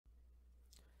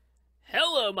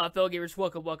Hello, my fellow gamers.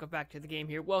 Welcome back to the game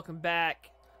here. Welcome back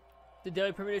to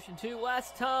Daily Premonition 2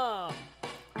 last time.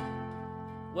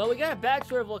 Well, we got a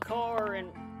backstory of Lakar, and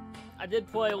I did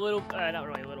play a little, not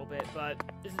really a little bit, but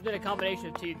this has been a combination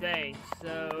of two things.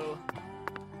 So,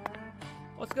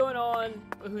 what's going on?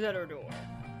 Who's at our door?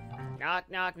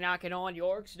 Knock, knock, knocking on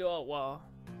York's door. Well,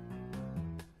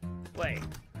 wait.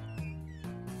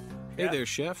 Hey there,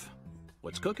 Chef.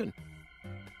 What's cooking?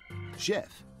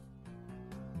 Chef?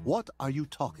 What are you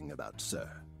talking about, sir?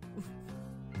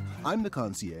 I'm the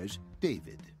concierge,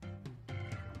 David.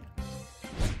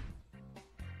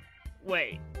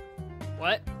 Wait.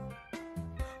 What?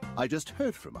 I just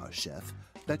heard from our chef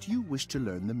that you wish to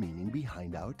learn the meaning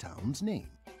behind our town's name.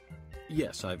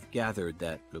 Yes, I've gathered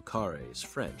that Lucare is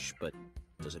French, but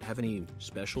does it have any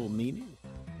special meaning?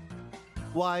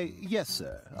 Why, yes,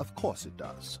 sir. Of course it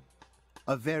does.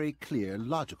 A very clear,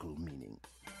 logical meaning.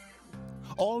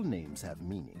 All names have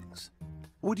meanings.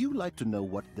 Would you like to know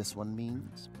what this one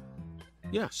means?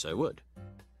 Yes, I would.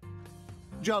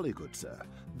 Jolly good, sir.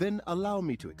 Then allow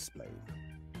me to explain.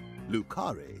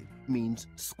 Lucare means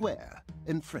square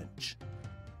in French.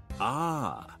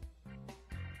 Ah.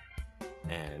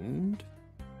 And?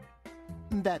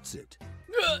 That's it.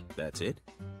 That's it?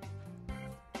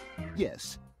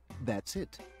 Yes, that's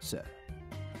it, sir.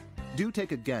 Do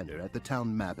take a gander at the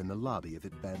town map in the lobby if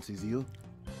it fancies you.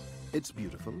 It's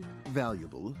beautiful,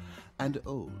 valuable, and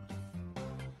old.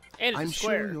 And it's I'm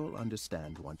square. sure you'll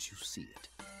understand once you see it.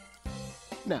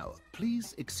 Now,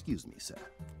 please excuse me, sir.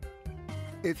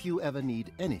 If you ever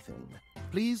need anything,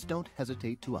 please don't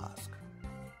hesitate to ask.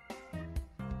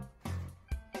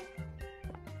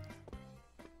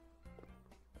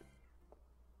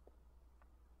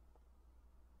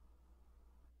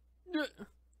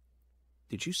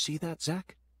 Did you see that,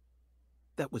 Zach?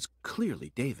 That was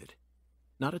clearly David.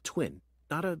 Not a twin,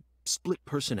 not a split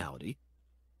personality.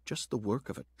 Just the work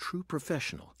of a true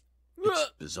professional.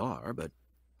 It's bizarre, but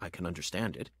I can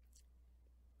understand it.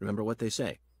 Remember what they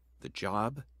say. The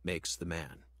job makes the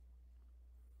man.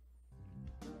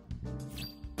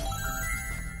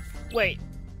 Wait.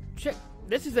 Check.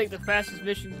 This is like the fastest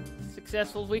mission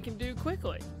successful we can do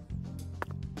quickly.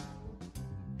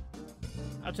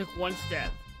 I took one step.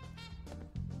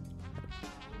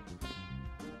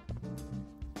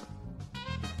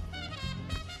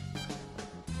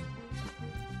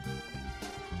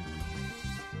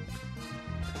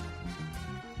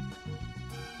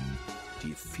 Do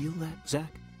you feel that,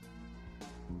 Zach?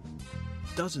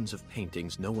 Dozens of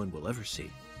paintings no one will ever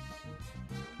see.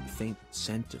 The faint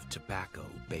scent of tobacco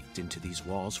baked into these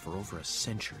walls for over a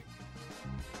century.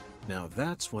 Now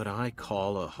that's what I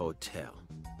call a hotel.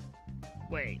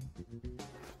 Wait.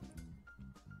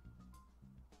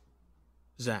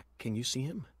 Zach, can you see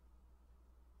him?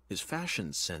 His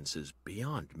fashion sense is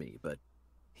beyond me, but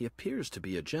he appears to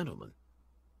be a gentleman.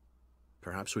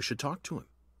 Perhaps we should talk to him.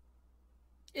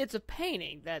 It's a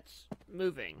painting that's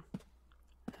moving.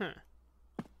 Huh.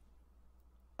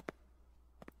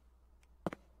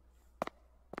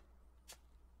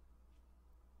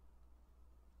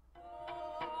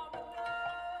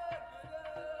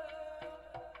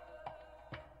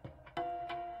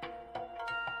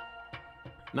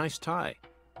 Nice tie.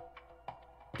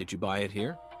 Did you buy it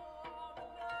here?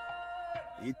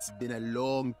 It's been a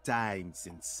long time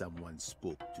since someone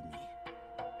spoke to me.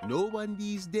 No one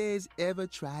these days ever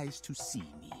tries to see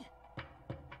me.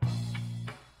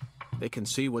 They can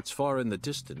see what's far in the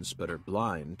distance, but are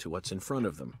blind to what's in front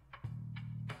of them.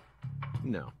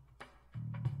 No.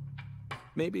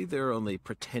 Maybe they're only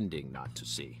pretending not to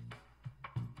see.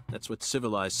 That's what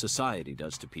civilized society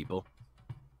does to people.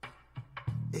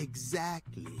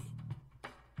 Exactly.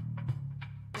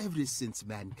 Ever since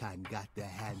mankind got their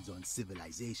hands on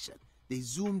civilization, they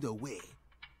zoomed away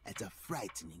at a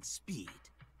frightening speed.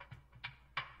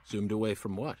 Zoomed away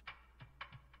from what?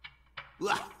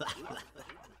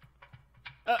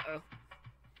 Uh-oh.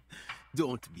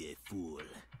 Don't be a fool.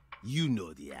 You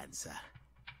know the answer.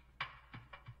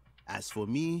 As for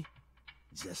me,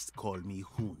 just call me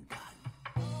Hungan.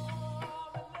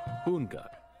 Hungan.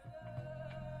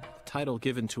 The title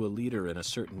given to a leader in a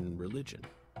certain religion.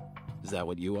 Is that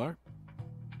what you are?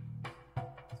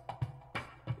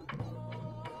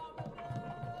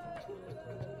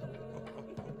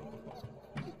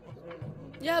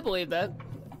 Yeah, I believe that.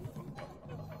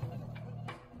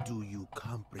 Do you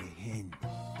comprehend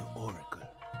the oracle?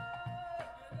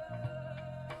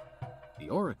 The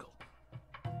Oracle.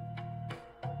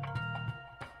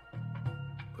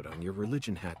 Put on your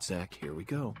religion hat, Zach. Here we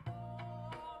go.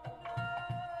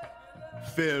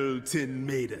 Felton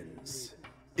maidens,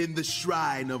 in the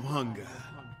shrine of hunger,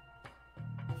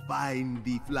 Find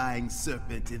the flying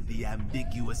serpent in the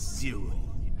ambiguous zero.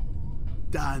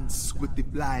 Dance with the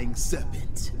flying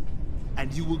serpent,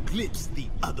 and you will glimpse the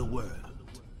other world.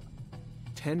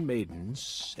 10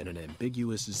 maidens and an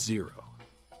ambiguous zero.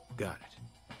 Got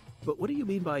it. But what do you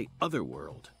mean by other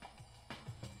world?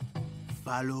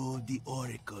 Follow the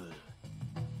oracle.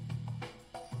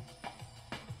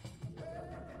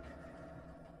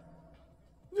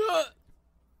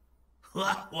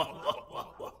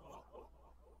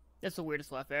 That's the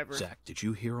weirdest laugh ever. Zach, did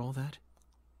you hear all that?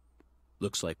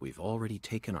 Looks like we've already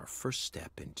taken our first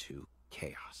step into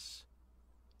chaos.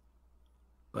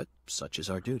 But such is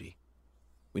our duty.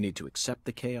 We need to accept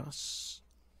the chaos,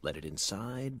 let it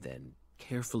inside, then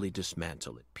carefully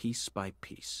dismantle it piece by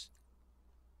piece.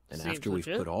 And Seems after we've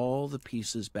legit. put all the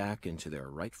pieces back into their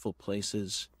rightful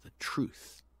places, the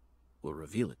truth will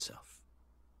reveal itself.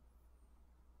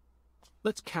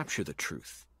 Let's capture the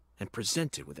truth and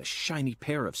present it with a shiny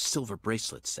pair of silver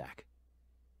bracelets, Zach.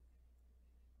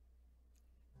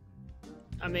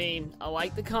 I mean, I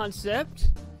like the concept.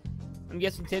 I'm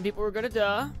guessing 10 people are gonna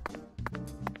die.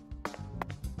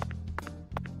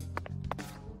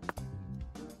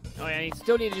 Oh yeah, you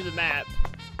still need to do the map.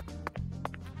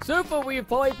 So far, we have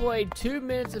probably played 2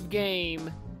 minutes of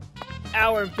game,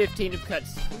 hour and 15 of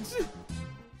cutscenes.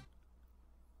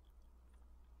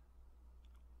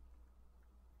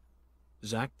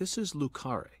 Zach, this is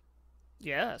Lucare.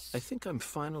 Yes. I think I'm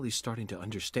finally starting to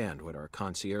understand what our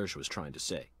concierge was trying to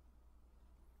say.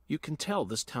 You can tell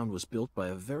this town was built by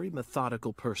a very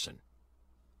methodical person.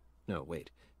 No, wait.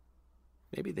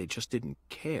 Maybe they just didn't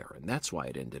care, and that's why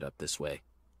it ended up this way.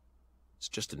 It's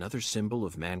just another symbol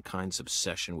of mankind's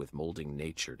obsession with molding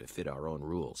nature to fit our own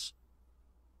rules.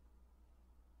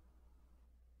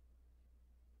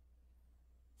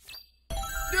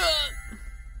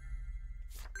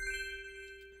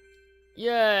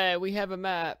 Yeah, we have a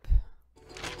map.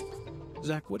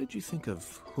 Zach, what did you think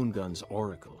of Hungan's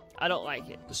oracle? I don't like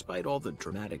it. Despite all the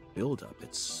dramatic build-up,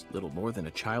 it's little more than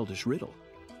a childish riddle.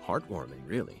 Heartwarming,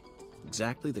 really.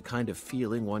 Exactly the kind of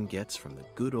feeling one gets from the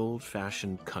good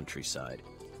old-fashioned countryside.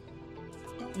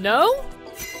 No?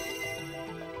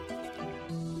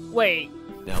 Wait.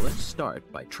 Now let's start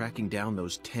by tracking down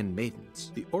those 10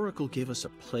 maidens. The oracle gave us a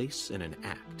place and an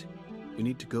act. We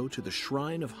need to go to the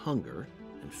Shrine of Hunger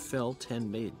and fell 10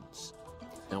 maidens.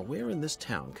 Now where in this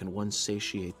town can one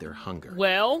satiate their hunger?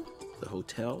 Well, The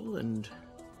hotel and...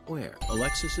 where?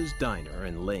 Alexis's Diner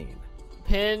and Lane.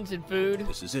 pins and food.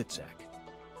 This is it, Zach.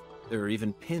 There are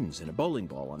even pins and a bowling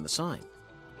ball on the sign.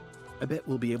 I bet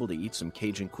we'll be able to eat some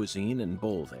Cajun cuisine and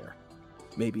bowl there.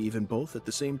 Maybe even both at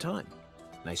the same time.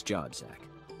 Nice job, Zach.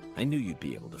 I knew you'd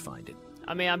be able to find it.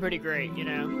 I mean, I'm pretty great, you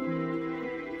know.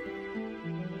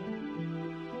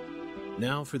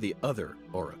 Now for the other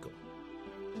oracle.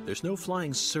 There's no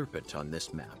flying serpent on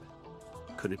this map.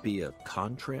 Could it be a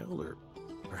contrail or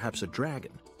perhaps a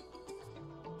dragon?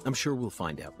 I'm sure we'll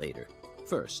find out later.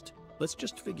 First, let's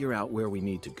just figure out where we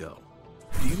need to go.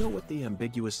 Do you know what the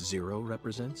ambiguous zero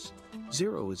represents?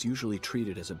 Zero is usually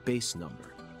treated as a base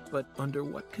number, but under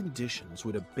what conditions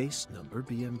would a base number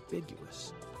be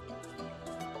ambiguous?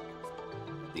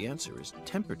 The answer is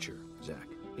temperature, Zach.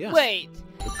 Yes. Wait,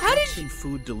 The how did Crimson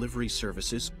Food Delivery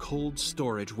Service's cold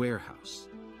storage warehouse.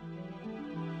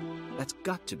 That's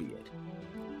got to be it.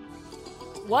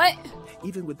 What?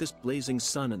 Even with this blazing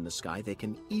sun in the sky, they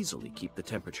can easily keep the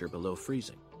temperature below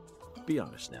freezing. Be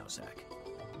honest now, Zach.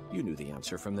 You knew the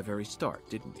answer from the very start,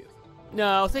 didn't you? No,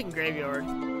 I was thinking graveyard.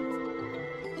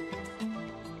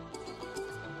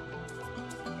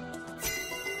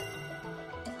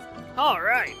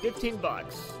 Alright, 15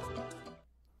 bucks.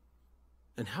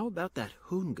 And how about that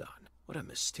Hungan? What a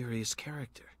mysterious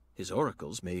character. His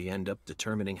oracles may end up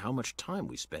determining how much time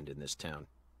we spend in this town.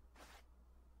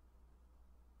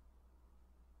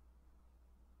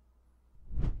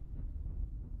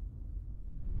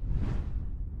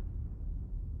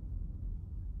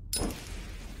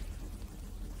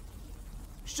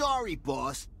 Sorry,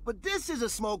 boss, but this is a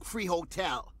smoke-free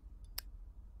hotel.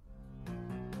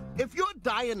 If you're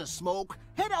dying to smoke,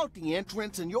 head out the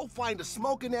entrance and you'll find a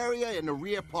smoking area in the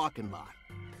rear parking lot.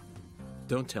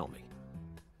 Don't tell me.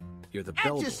 You're the At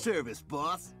bellboy. your service,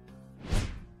 boss.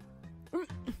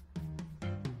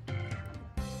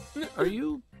 Are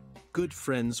you good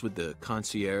friends with the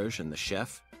concierge and the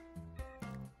chef?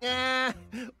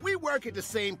 We work at the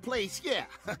same place, yeah.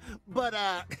 But,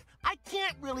 I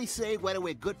can't really say whether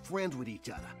we're good friends with each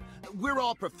other. We're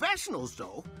all professionals,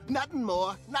 though. Nothing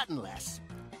more, nothing less.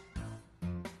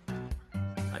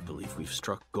 I believe we've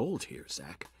struck gold here,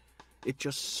 Zach. It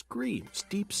just screams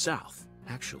Deep South.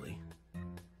 Actually,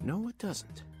 no, it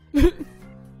doesn't.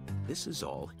 This is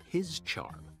all his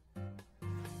charm.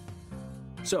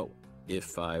 So,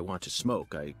 if I want to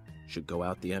smoke, I should go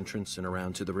out the entrance and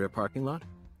around to the rear parking lot?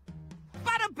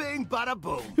 Bada bing, bada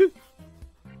boom.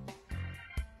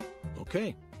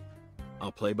 Okay.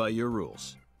 I'll play by your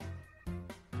rules.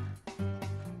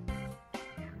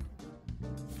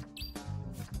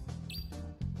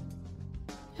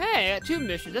 Hey, I got 2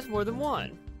 missions. That's more than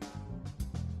one.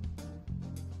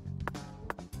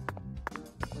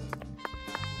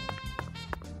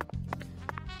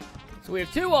 So we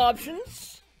have 2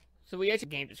 options. So we actually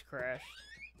game just crashed.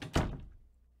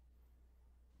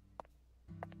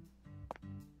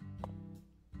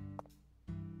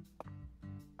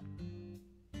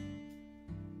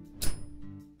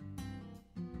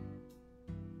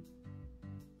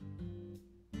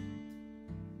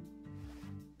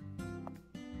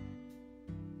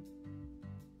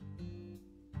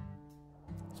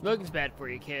 Smoking's bad for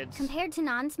you, kids. Compared to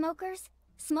non-smokers,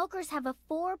 smokers have a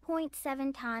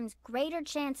 4.7 times greater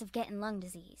chance of getting lung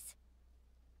disease.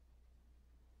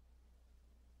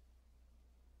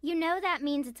 You know that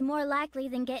means it's more likely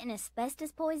than getting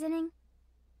asbestos poisoning?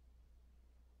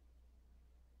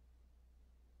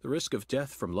 The risk of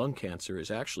death from lung cancer is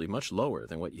actually much lower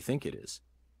than what you think it is.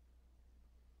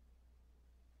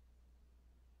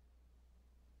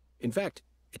 In fact,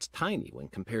 it's tiny when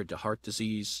compared to heart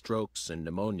disease, strokes, and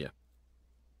pneumonia.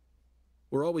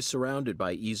 We're always surrounded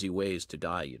by easy ways to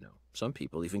die, you know. Some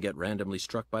people even get randomly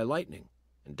struck by lightning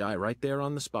and die right there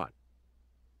on the spot.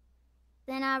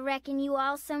 Then I reckon you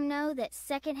also know that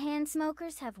secondhand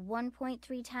smokers have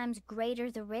 1.3 times greater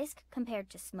the risk compared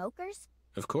to smokers?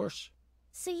 Of course.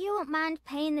 So you won't mind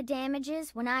paying the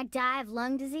damages when I die of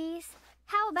lung disease?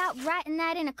 How about writing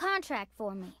that in a contract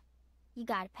for me? You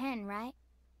got a pen, right?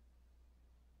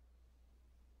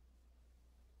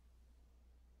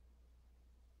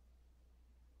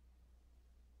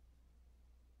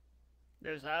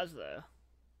 There's eyes, though.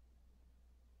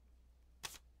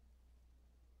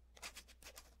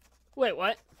 Wait,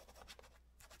 what?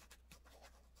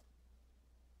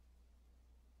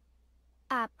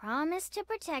 I promise to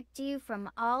protect you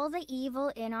from all the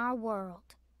evil in our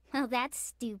world. Oh, that's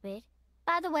stupid.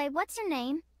 By the way, what's your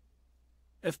name?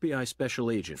 FBI Special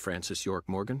Agent Francis York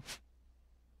Morgan.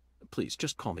 Please,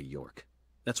 just call me York.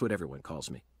 That's what everyone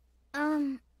calls me.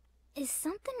 Is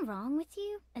something wrong with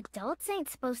you? Adults ain't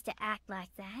supposed to act like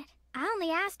that. I only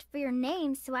asked for your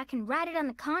name so I can write it on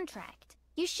the contract.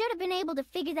 You should have been able to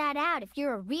figure that out if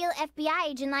you're a real FBI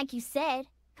agent like you said.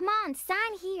 Come on,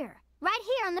 sign here. Right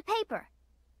here on the paper.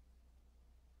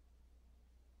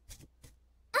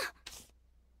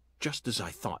 Just as I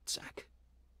thought, Zach.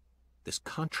 This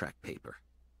contract paper,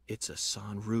 it's a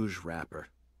Sang Rouge wrapper.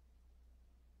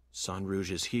 Sang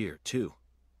Rouge is here, too.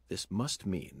 This must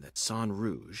mean that Sang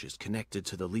Rouge is connected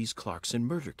to the Lise Clarkson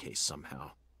murder case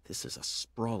somehow. This is a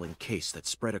sprawling case that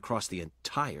spread across the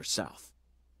entire South.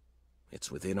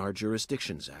 It's within our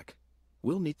jurisdiction, Zach.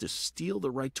 We'll need to steal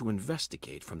the right to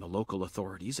investigate from the local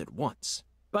authorities at once.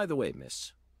 By the way,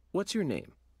 miss, what's your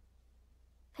name?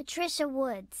 Patricia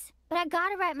Woods. But I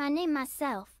gotta write my name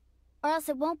myself, or else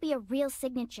it won't be a real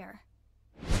signature.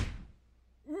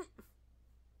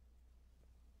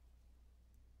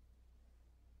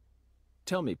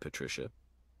 Tell me, Patricia,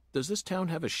 does this town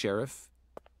have a sheriff,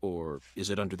 or is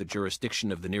it under the jurisdiction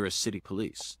of the nearest city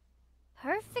police?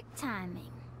 Perfect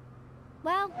timing.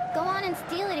 Well, go on and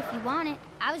steal it if you want it.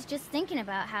 I was just thinking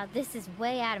about how this is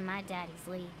way out of my daddy's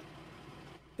league.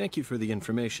 Thank you for the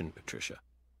information, Patricia.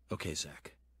 Okay,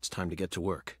 Zach, it's time to get to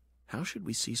work. How should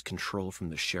we seize control from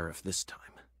the sheriff this time?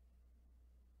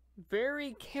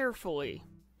 Very carefully.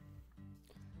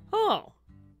 Oh.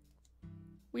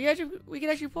 We can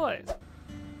actually play.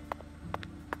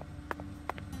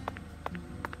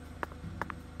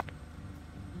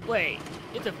 Wait,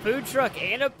 it's a food truck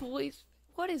and a police?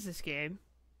 What is this game?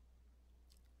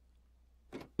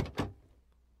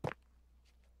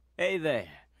 Hey there.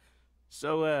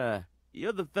 So,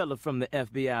 you're the fella from the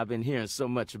FBI I've been hearing so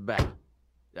much about.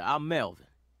 I'm Melvin.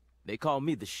 They call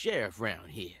me the sheriff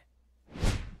round here.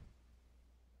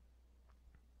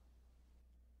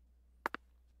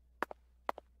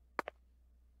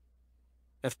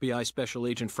 FBI Special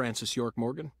Agent Francis York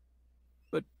Morgan?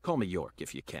 But call me York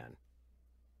if you can.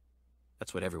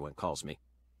 That's what everyone calls me.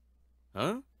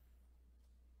 Huh?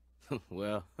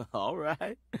 Well, all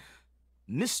right.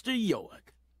 Mr.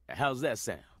 York. How's that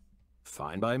sound?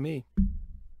 Fine by me.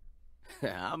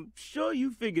 I'm sure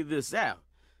you figured this out,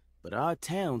 but our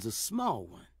town's a small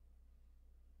one.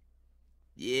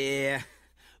 Yeah,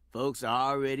 folks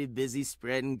are already busy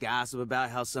spreading gossip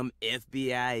about how some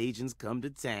FBI agents come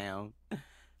to town.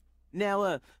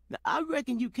 Now, I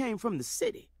reckon you came from the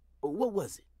city. What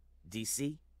was it?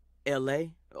 D.C.,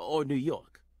 L.A., or New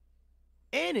York?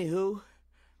 Anywho,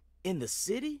 in the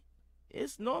city,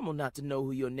 it's normal not to know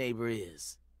who your neighbor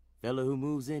is. Fella who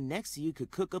moves in next to you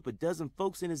could cook up a dozen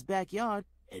folks in his backyard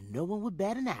and no one would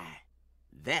bat an eye.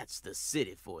 That's the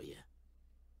city for you.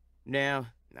 Now,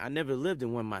 I never lived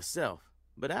in one myself,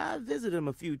 but I visited them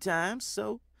a few times,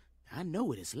 so I know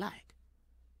what it's like.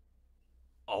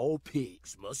 All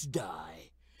pigs must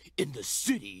die in the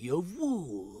city of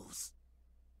wolves.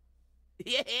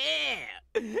 Yeah!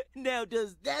 Now,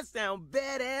 does that sound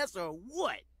badass or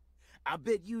what? I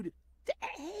bet you'd...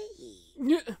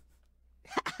 Hey!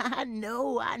 I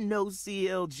know,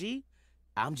 CLG.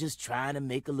 I'm just trying to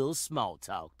make a little small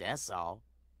talk, that's all.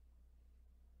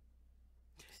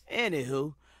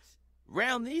 Anywho,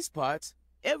 round these parts,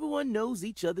 everyone knows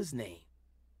each other's name.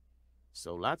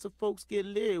 So lots of folks get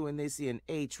leery when they see an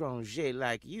étranger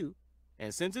like you.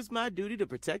 And since it's my duty to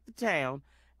protect the town,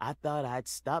 I thought I'd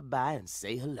stop by and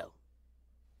say hello.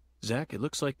 Zach, it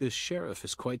looks like this sheriff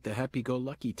is quite the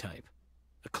happy-go-lucky type.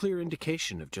 A clear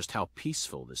indication of just how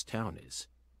peaceful this town is.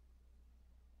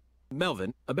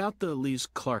 Melvin, about the Lise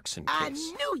Clarkson case. I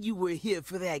knew you were here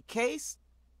for that case.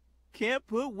 Can't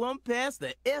put one past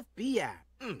the FBI.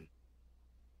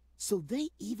 So they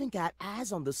even got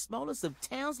eyes on the smallest of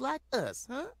towns like us,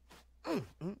 huh?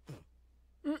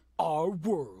 Our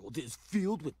world is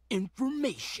filled with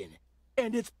information,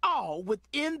 and it's all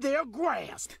within their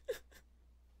grasp.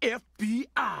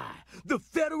 FBI, the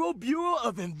Federal Bureau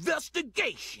of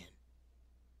Investigation.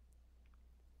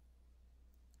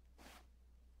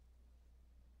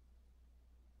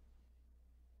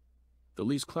 The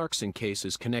Lise Clarkson case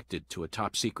is connected to a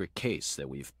top-secret case that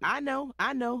we've... I know.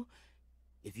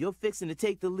 If you're fixing to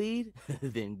take the lead,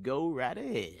 then go right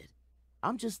ahead.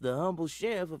 I'm just the humble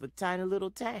sheriff of a tiny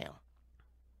little town.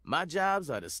 My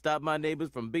jobs are to stop my neighbors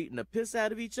from beating the piss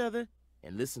out of each other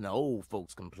and listen to old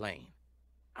folks complain.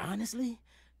 Honestly,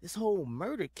 this whole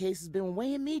murder case has been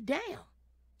weighing me down.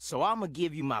 So I'm gonna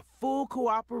give you my full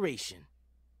cooperation,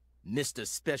 Mr.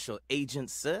 Special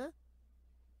Agent, sir.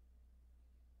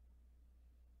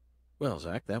 Well,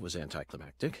 Zach, that was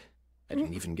anticlimactic. I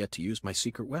didn't even get to use my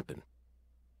secret weapon.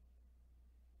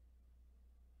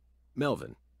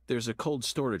 Melvin, there's a cold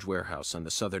storage warehouse on the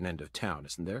southern end of town,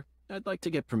 isn't there? I'd like to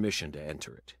get permission to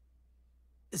enter it.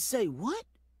 Say what?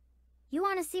 You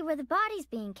want to see where the body's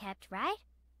being kept, right?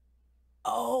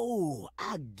 Oh,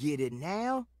 I get it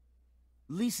now.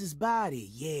 Lisa's body,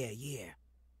 yeah.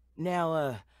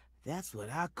 Now, that's what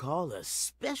I call a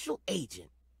special agent.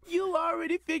 You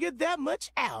already figured that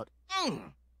much out.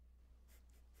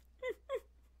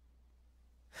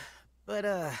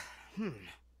 But,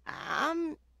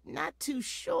 I'm not too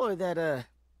sure that,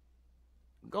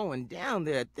 going down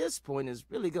there at this point is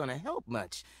really gonna help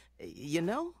much, you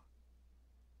know?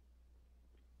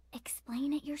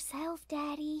 Explain it yourself,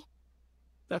 Daddy.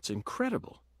 That's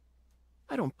incredible.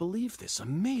 I don't believe this.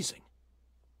 Amazing.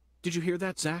 Did you hear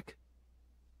that, Zach?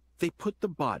 They put the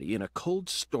body in a cold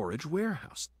storage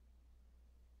warehouse.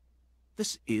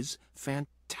 This is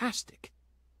fantastic.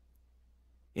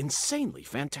 Insanely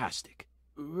fantastic.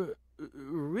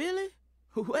 Really?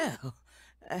 Well,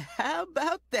 how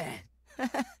about that?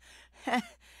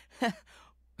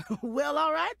 Well,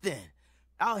 all right then.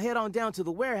 I'll head on down to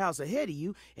the warehouse ahead of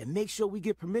you and make sure we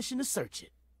get permission to search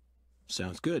it.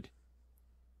 Sounds good.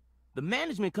 The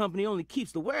management company only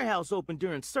keeps the warehouse open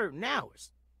during certain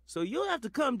hours, so you'll have to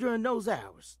come during those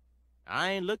hours.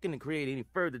 I ain't looking to create any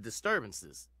further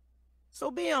disturbances.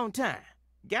 So be on time.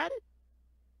 Got it?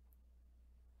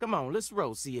 Come on, let's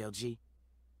roll, CLG.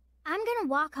 I'm gonna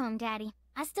walk home, Daddy.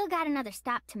 I still got another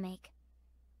stop to make.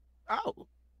 Oh,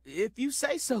 if you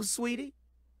say so, sweetie.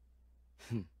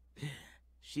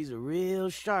 She's a real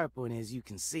sharp one, as you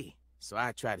can see, so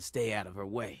I try to stay out of her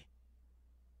way.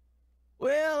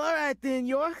 Well, all right then,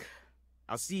 York.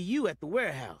 I'll see you at the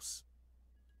warehouse.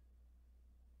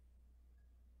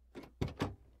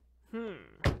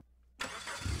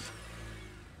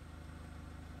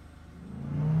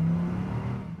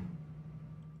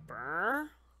 Brr.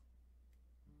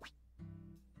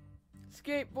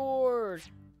 Skateboard.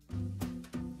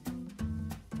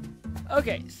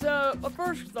 Okay, so my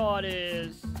first thought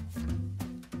is...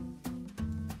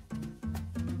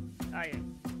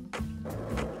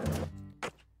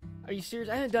 Are you serious?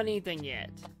 I haven't done anything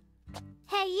yet.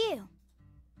 Hey, you.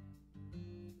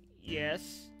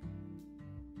 Yes?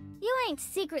 You ain't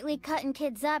secretly cutting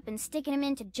kids up and sticking them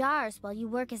into jars while you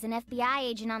work as an FBI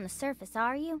agent on the surface,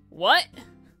 are you? What?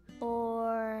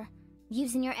 Or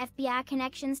using your FBI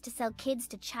connections to sell kids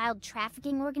to child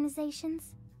trafficking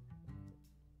organizations?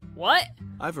 What?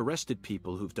 I've arrested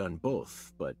people who've done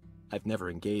both, but I've never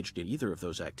engaged in either of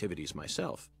those activities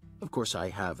myself. Of course, I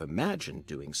have imagined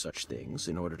doing such things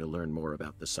in order to learn more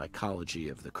about the psychology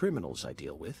of the criminals I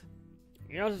deal with.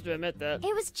 You're not supposed to admit that.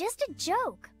 It was just a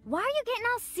joke. Why are you getting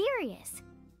all serious?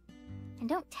 And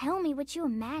don't tell me what you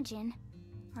imagine,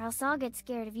 or else I'll get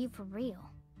scared of you for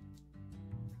real.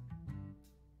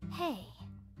 Hey,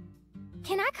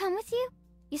 can I come with you?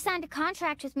 You signed a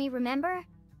contract with me, remember?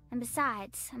 And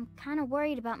besides, I'm kind of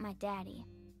worried about my daddy.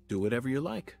 Do whatever you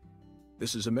like.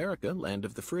 This is America, land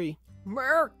of the free.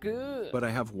 America! But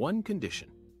I have one condition.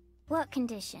 What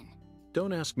condition?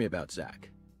 Don't ask me about Zach.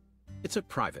 It's a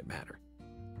private matter.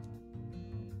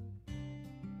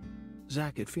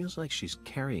 Zach, it feels like she's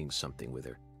carrying something with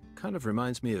her. Kind of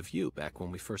reminds me of you back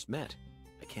when we first met.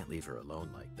 I can't leave her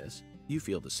alone like this. You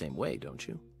feel the same way, don't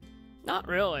you? Not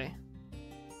really.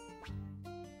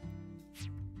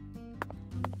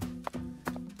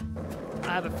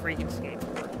 I have a freaking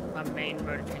skateboard. My main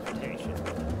mode of transportation.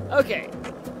 Okay.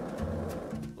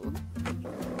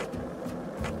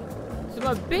 So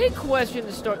my big question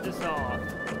to start this off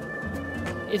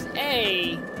is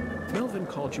A... Melvin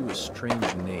called you a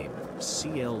strange name.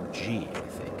 CLG, I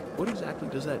think. What exactly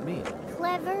does that mean?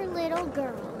 Clever little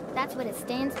girl. That's what it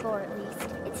stands for, at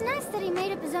least. It's nice that he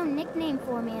made up his own nickname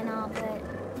for me and all, but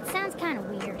it sounds kind of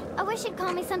weird. I wish he'd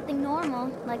call me something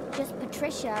normal, like just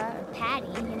Patricia or Patty,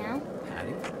 you know?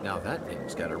 Patty? Now that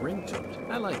name's got a ring to it.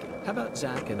 I like it. How about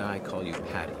Zach and I call you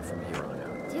Patty from here on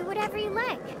out? Do whatever you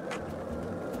like.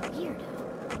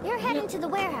 Weirdo. You're heading to the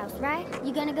warehouse, right?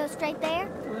 You gonna go straight there?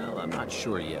 Well, I'm not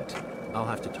sure yet. I'll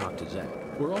have to talk to Zach.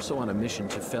 We're also on a mission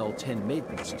to fell 10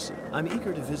 maidens, you see. I'm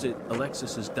eager to visit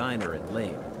Alexis's diner in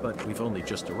Lane, but we've only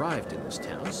just arrived in this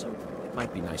town, so it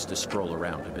might be nice to stroll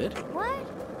around a bit. What?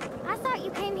 I thought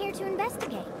you came here to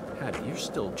investigate. Patty, you're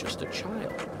still just a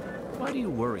child. Why do you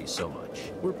worry so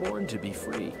much? We're born to be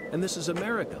free, and this is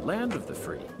America, land of the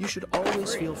free. You should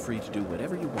always feel free to do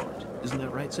whatever you want. Isn't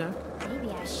that right, Zach? Maybe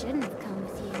I shouldn't have come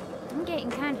with you. I'm getting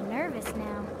kind of nervous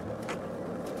now.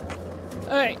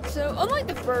 Alright, so unlike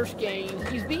the first game,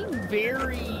 he's being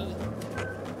very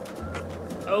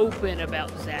open about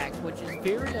Zach, which is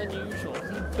very unusual.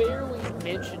 He barely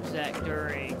mentioned Zach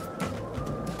during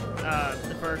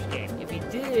the first game. If he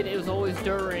did, it was always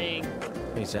during...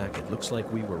 Hey, Zach, it looks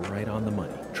like we were right on the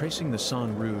money. Tracing the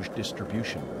Sang Rouge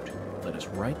distribution route led us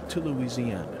right to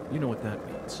Louisiana. You know what that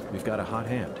means. We've got a hot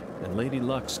hand, and Lady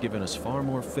Luck's given us far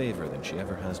more favor than she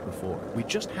ever has before. We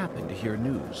just happened to hear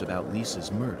news about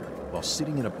Lisa's murder while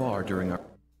sitting in a bar during our...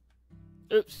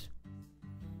 Oops.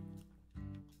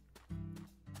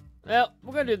 Well,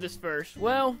 we're gonna do this first.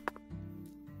 Well,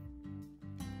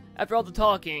 after all the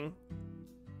talking,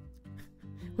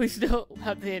 we still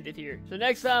have to end it here. So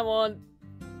next time on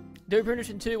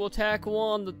Premonition 2, we'll tackle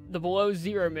on the Below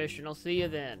Zero mission. I'll see you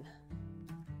then.